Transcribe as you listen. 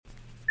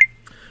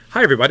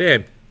Hi, everybody.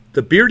 I'm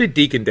the bearded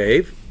Deacon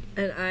Dave.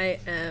 And I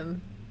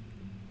am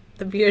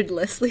the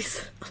beardless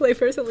Lisa,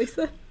 layperson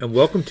Lisa. And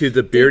welcome to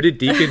the bearded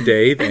Deacon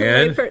Dave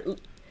and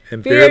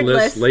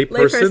beardless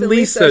layperson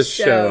Lisa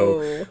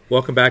show.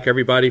 Welcome back,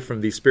 everybody, from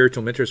the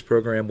Spiritual Mentors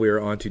Program. We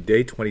are on to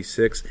day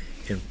 26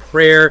 in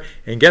prayer.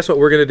 And guess what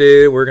we're going to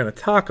do? We're going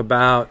to talk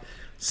about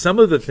some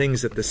of the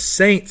things that the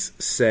saints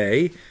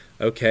say,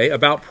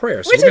 about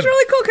prayer. Which is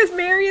really cool because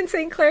Mary and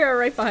St. Clair are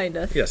right behind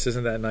us. Yes,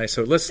 isn't that nice?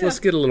 So let's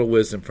get a little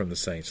wisdom from the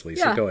saints,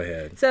 Lisa. Yeah. Go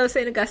ahead. So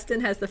St.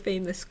 Augustine has the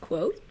famous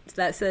quote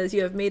that says,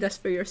 "You have made us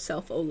for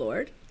yourself, O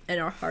Lord,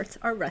 and our hearts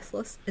are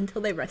restless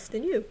until they rest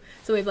in you."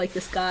 So we have like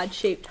this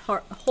God-shaped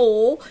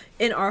hole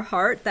in our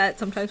heart that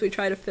sometimes we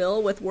try to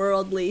fill with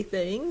worldly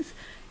things,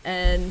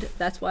 and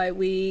that's why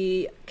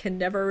we can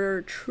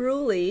never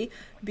truly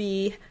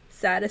be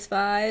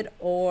satisfied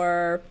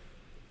or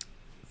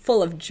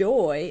full of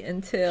joy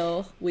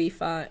until we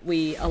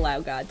allow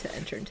God to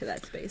enter into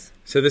that space.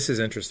 So this is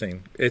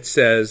interesting. It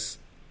says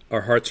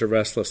our hearts are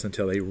restless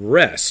until they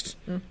rest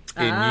in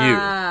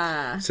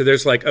you. So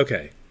there's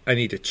I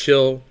need to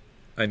chill,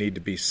 I need to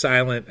be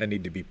silent, I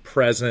need to be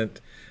present,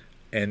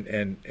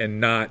 and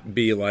not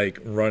be like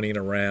running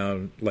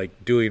around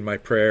like doing my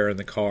prayer in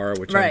the car,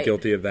 which I'm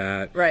guilty of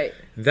that. Right.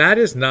 That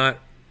is not.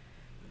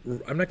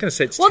 I'm not going to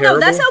say it's terrible. Well, no,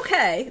 that's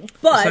okay,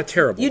 but it's not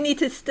terrible. You need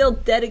to still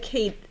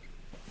dedicate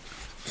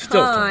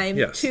time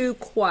to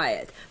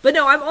quiet. But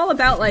no, I'm all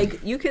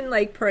about you can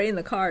pray in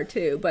the car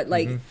too, but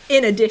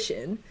in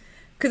addition,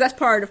 because that's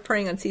part of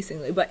praying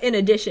unceasingly, but in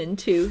addition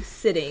to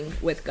sitting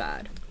with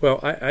God. Well,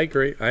 I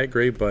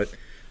agree, but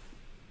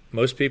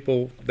most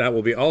people, that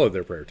will be all of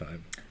their prayer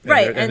time.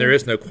 And there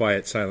is no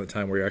quiet, silent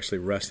time where you're actually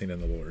resting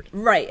in the Lord.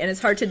 Right, and it's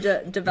hard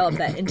to develop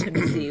that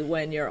intimacy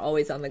when you're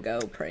always on the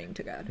go praying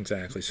to God.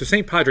 Exactly. So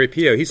St. Padre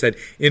Pio, he said,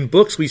 in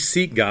books we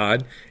seek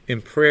God,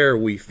 in prayer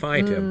we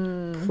find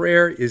Him.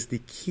 Prayer is the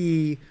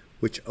key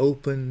which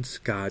opens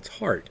God's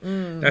heart.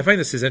 Now, I find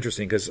this is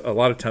interesting because a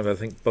lot of times I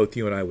think both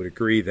you and I would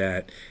agree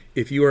that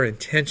if you are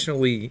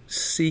intentionally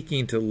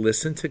seeking to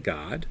listen to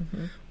God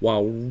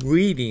while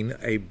reading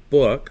a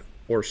book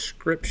or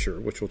scripture,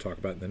 which we'll talk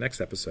about in the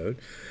next episode,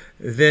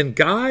 then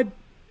God,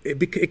 it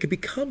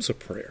becomes a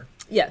prayer.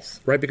 Yes.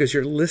 Right? Because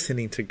you're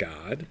listening to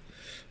God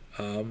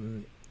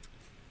and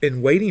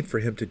waiting for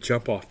Him to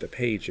jump off the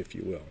page, if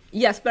you will.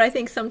 Yes, but I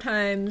think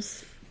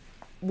sometimes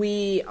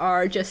we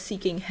are just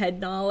seeking head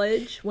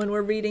knowledge when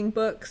we're reading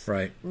books.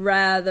 Right.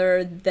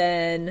 Rather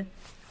than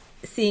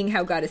seeing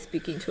how God is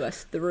speaking to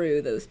us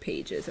through those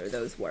pages or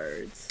those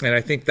words. And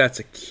I think that's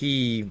a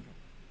key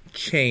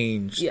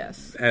change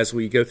as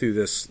we go through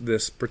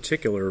this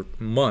particular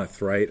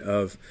month, right,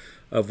 of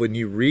when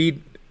you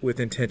read with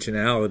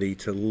intentionality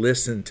to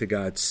listen to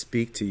God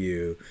speak to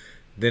you,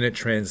 then it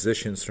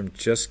transitions from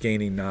just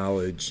gaining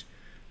knowledge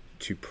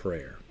to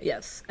prayer.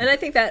 Yes. And I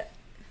think that,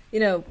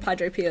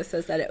 Padre Pio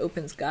says that it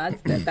opens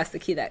that's the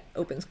key that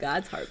opens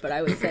God's heart, but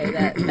I would say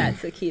that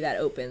that's the key that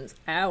opens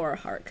our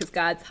heart, because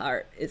God's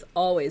heart is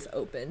always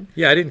open.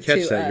 Yeah, I didn't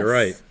catch that. Us. You're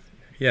right.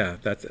 Yeah,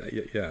 that's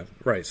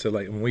right. So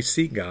when we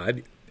seek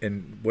God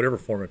in whatever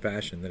form or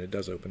fashion, then it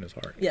does open His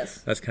heart.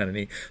 Yes. That's kind of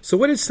neat. So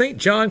what did St.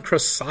 John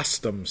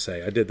Chrysostom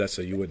say? I did that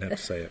so you wouldn't have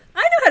to say it.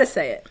 I know how to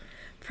say it.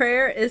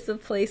 Prayer is the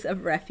place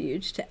of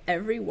refuge to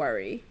every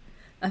worry,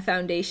 a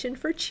foundation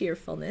for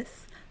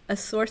cheerfulness, a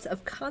source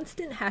of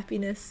constant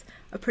happiness,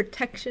 a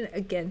protection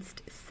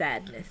against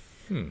sadness.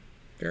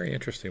 Very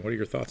interesting. What are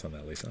your thoughts on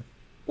that, Lisa?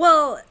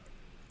 Well,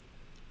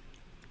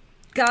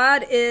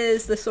 God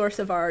is the source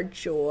of our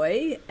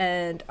joy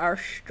and our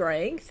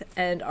strength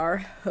and our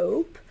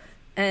hope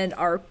and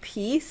our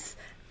peace.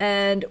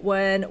 And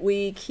when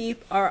we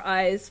keep our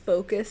eyes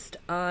focused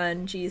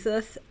on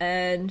Jesus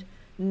and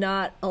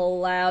not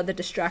allow the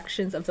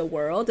distractions of the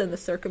world and the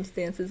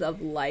circumstances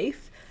of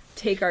life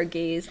take our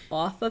gaze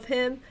off of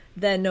Him,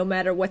 then no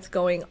matter what's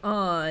going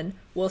on,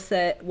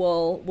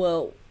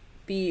 we'll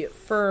be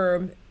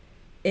firm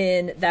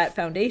in that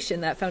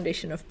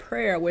foundation of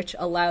prayer, which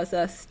allows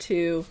us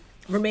to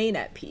remain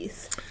at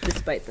peace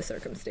despite the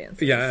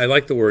circumstances. Yeah, I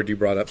like the word you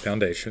brought up,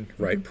 foundation,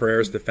 right? Prayer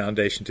is the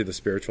foundation to the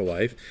spiritual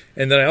life.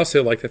 And then I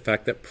also like the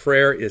fact that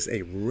prayer is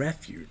a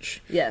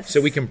refuge. Yes. So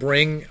we can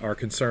bring our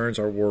concerns,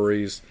 our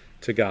worries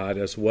to God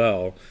as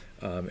well,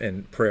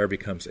 and prayer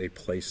becomes a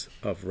place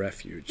of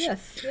refuge.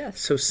 Yes.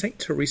 So St.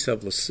 Teresa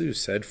of Lisieux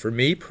said, "For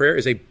me, prayer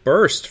is a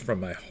burst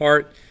from my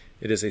heart.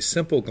 It is a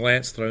simple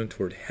glance thrown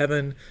toward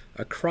heaven,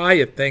 a cry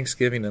of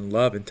thanksgiving and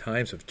love in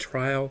times of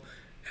trial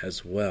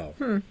as well."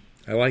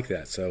 I like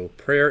that. So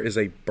prayer is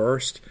a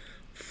burst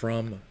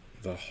from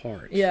the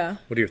heart. Yeah.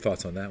 What are your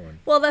thoughts on that one?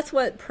 Well, that's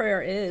what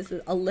prayer is,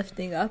 a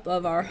lifting up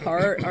of our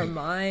heart, our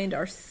mind,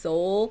 our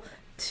soul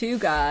to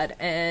God,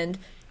 and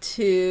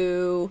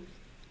to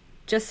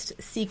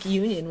just seek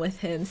union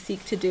with Him,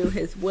 seek to do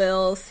His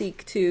will,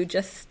 seek to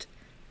just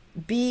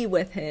be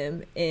with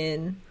Him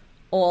in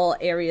all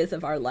areas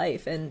of our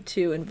life, and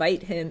to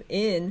invite Him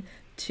in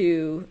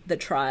to the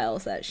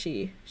trials that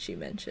she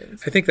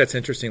mentions. I think that's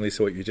interesting,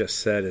 Lisa, what you just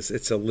said is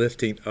it's a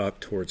lifting up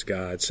towards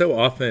God. So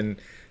often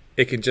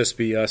it can just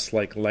be us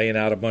like laying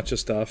out a bunch of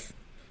stuff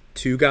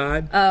to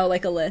God. Oh,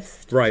 like a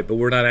list. Right, but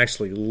we're not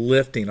actually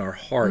lifting our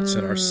hearts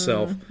and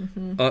ourself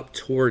up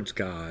towards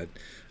God,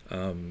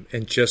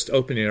 and just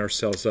opening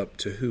ourselves up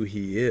to who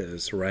He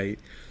is, right?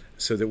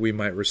 So that we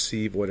might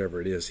receive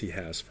whatever it is He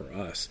has for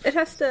us. It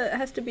has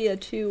to be a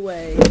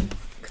two-way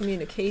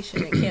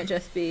communication. It can't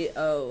just be,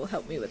 oh,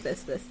 help me with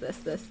this.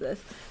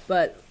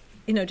 But,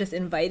 just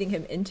inviting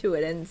Him into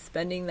it and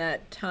spending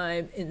that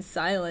time in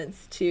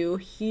silence to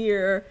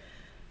hear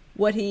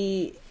what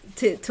to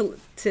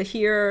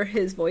hear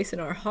His voice in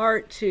our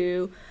heart,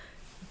 to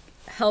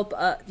help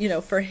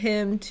for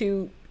Him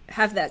to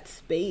have that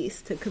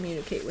space to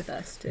communicate with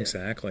us too.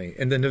 Exactly.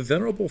 And then the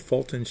Venerable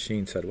Fulton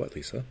Sheen said what,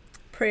 Lisa?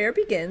 Prayer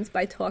begins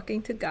by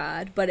talking to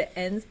God, but it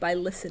ends by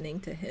listening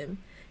to Him.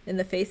 In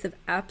the face of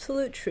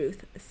absolute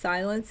truth,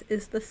 silence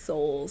is the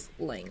soul's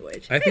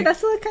language. I think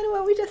that's kind of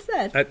what we just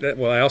said.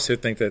 I also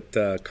think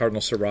that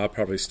Cardinal Seurat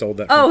probably stole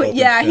that. Oh,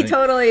 yeah, he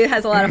totally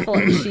has a lot of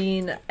Fulton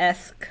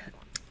Sheen-esque.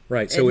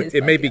 Right, so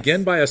it may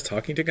begin by us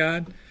talking to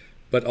God,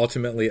 but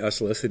ultimately us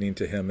listening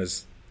to Him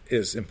is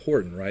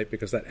important, right?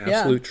 Because that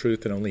absolute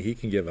truth that only He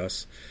can give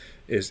us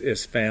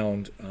is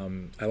found,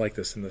 I like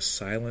this, in the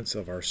silence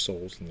of our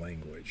soul's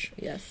language.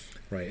 Yes.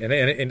 Right,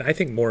 and I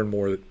think more and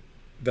more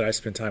that I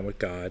spend time with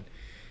God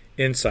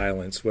in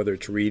silence, whether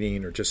it's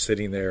reading or just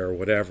sitting there or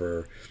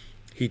whatever,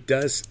 He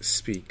does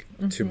speak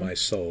to my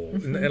soul.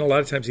 And a lot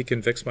of times He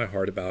convicts my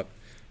heart about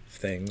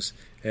things,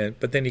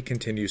 but then He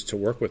continues to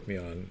work with me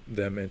on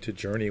them and to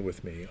journey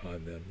with me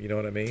on them. You know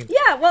what I mean?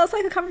 Yeah, well, it's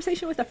like a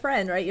conversation with a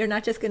friend, right? You're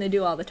not just going to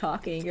do all the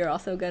talking. You're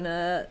also going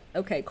to,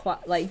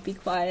 be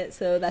quiet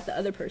so that the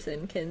other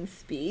person can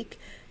speak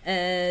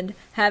and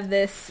have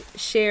this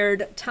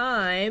shared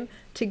time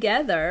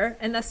together.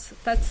 And that's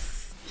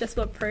just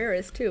what prayer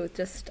is, too. It's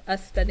just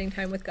us spending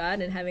time with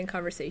God and having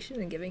conversation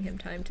and giving Him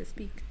time to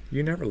speak.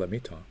 You never let me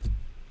talk.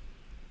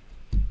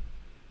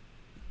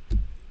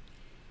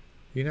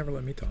 You never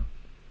let me talk.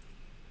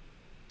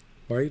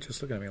 Why are you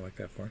just looking at me like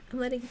that for? I'm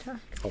letting you talk.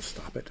 Oh,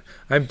 stop it.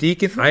 I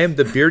am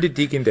the bearded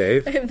Deacon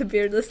Dave. I am the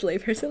beardless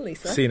layperson,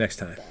 Lisa. See you next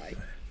time. Bye.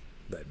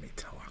 Let me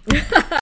talk.